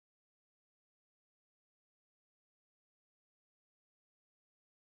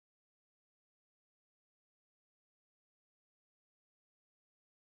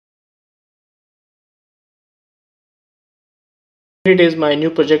It is my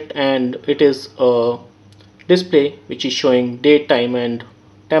new project and it is a display which is showing date, time and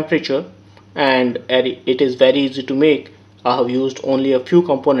temperature, and it is very easy to make. I have used only a few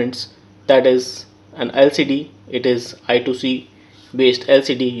components, that is an LCD. It is I2C based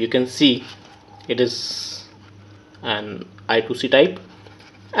LCD. You can see it is an I2C type,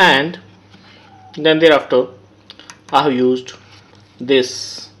 and then thereafter I have used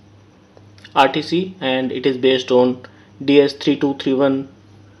this RTC and it is based on DS3231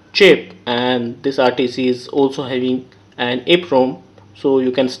 chip, and this RTC is also having an EEPROM, so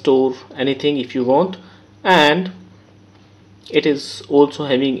you can store anything if you want, and it is also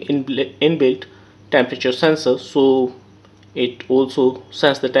having inbuilt temperature sensor, so it also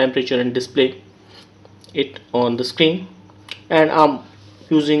sense the temperature and display it on the screen. And I'm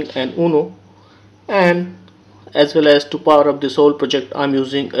using an Uno, and as well as to power up this whole project I'm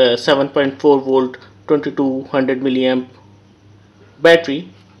using a 7.4 volt 2200 milliamp battery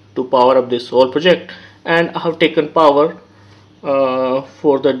to power up this whole project. And I have taken power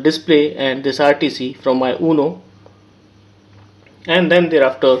for the display and this RTC from my Uno, and then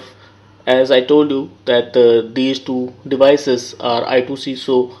thereafter, as I told you that these two devices are I2C,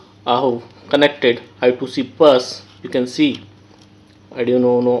 so I have connected I2C bus. You can see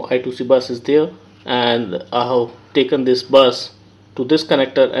no I2C bus is there, and I have taken this bus to this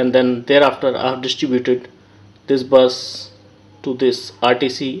connector, and then thereafter I have distributed this bus to this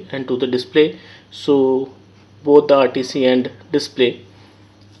RTC and to the display, so both the RTC and display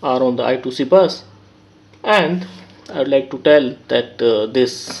are on the I2C bus. And I would like to tell that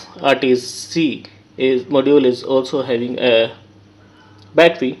this RTC module is also having a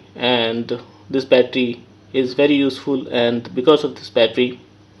battery, and this battery is very useful, and because of this battery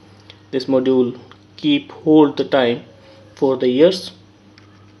this module keep hold the time for the years,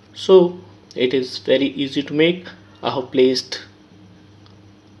 so it is very easy to make. I have placed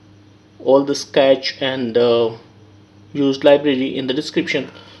all the sketch and used library in the description,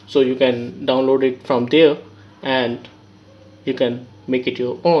 so you can download it from there and you can make it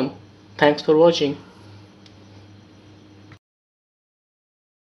your own. Thanks for watching.